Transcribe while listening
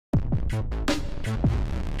To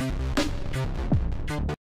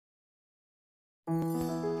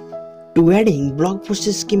adding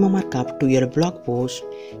Blogposting Schema Markup to your blog post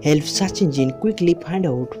helps search engine quickly find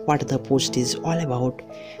out what the post is all about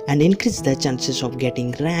and increase the chances of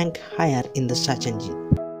getting rank higher in the search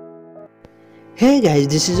engine. Hey guys,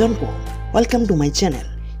 this is Anko. Welcome to my channel.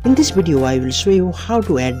 In this video I will show you how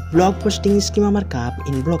to add Blogposting Schema Markup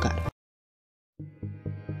in Blogger.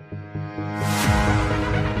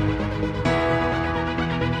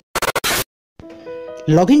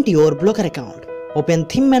 Log into your Blogger account. Open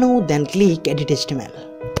theme menu, then click edit HTML.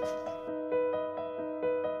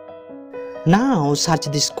 Now search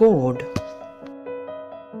this code.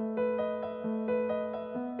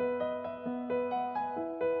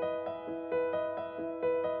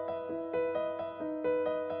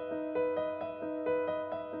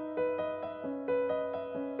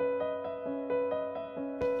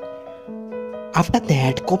 After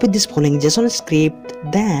that, copy this following JSON script,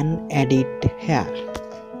 then add it here.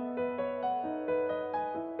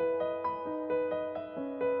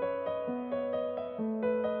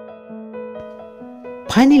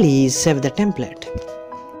 Finally, save the template.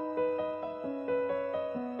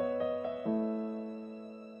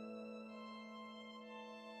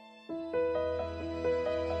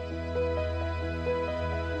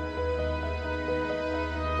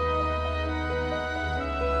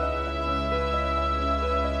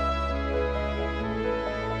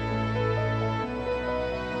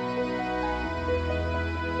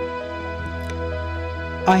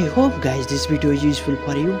 I hope guys this video is useful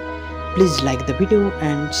for you. Please like the video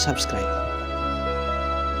and subscribe.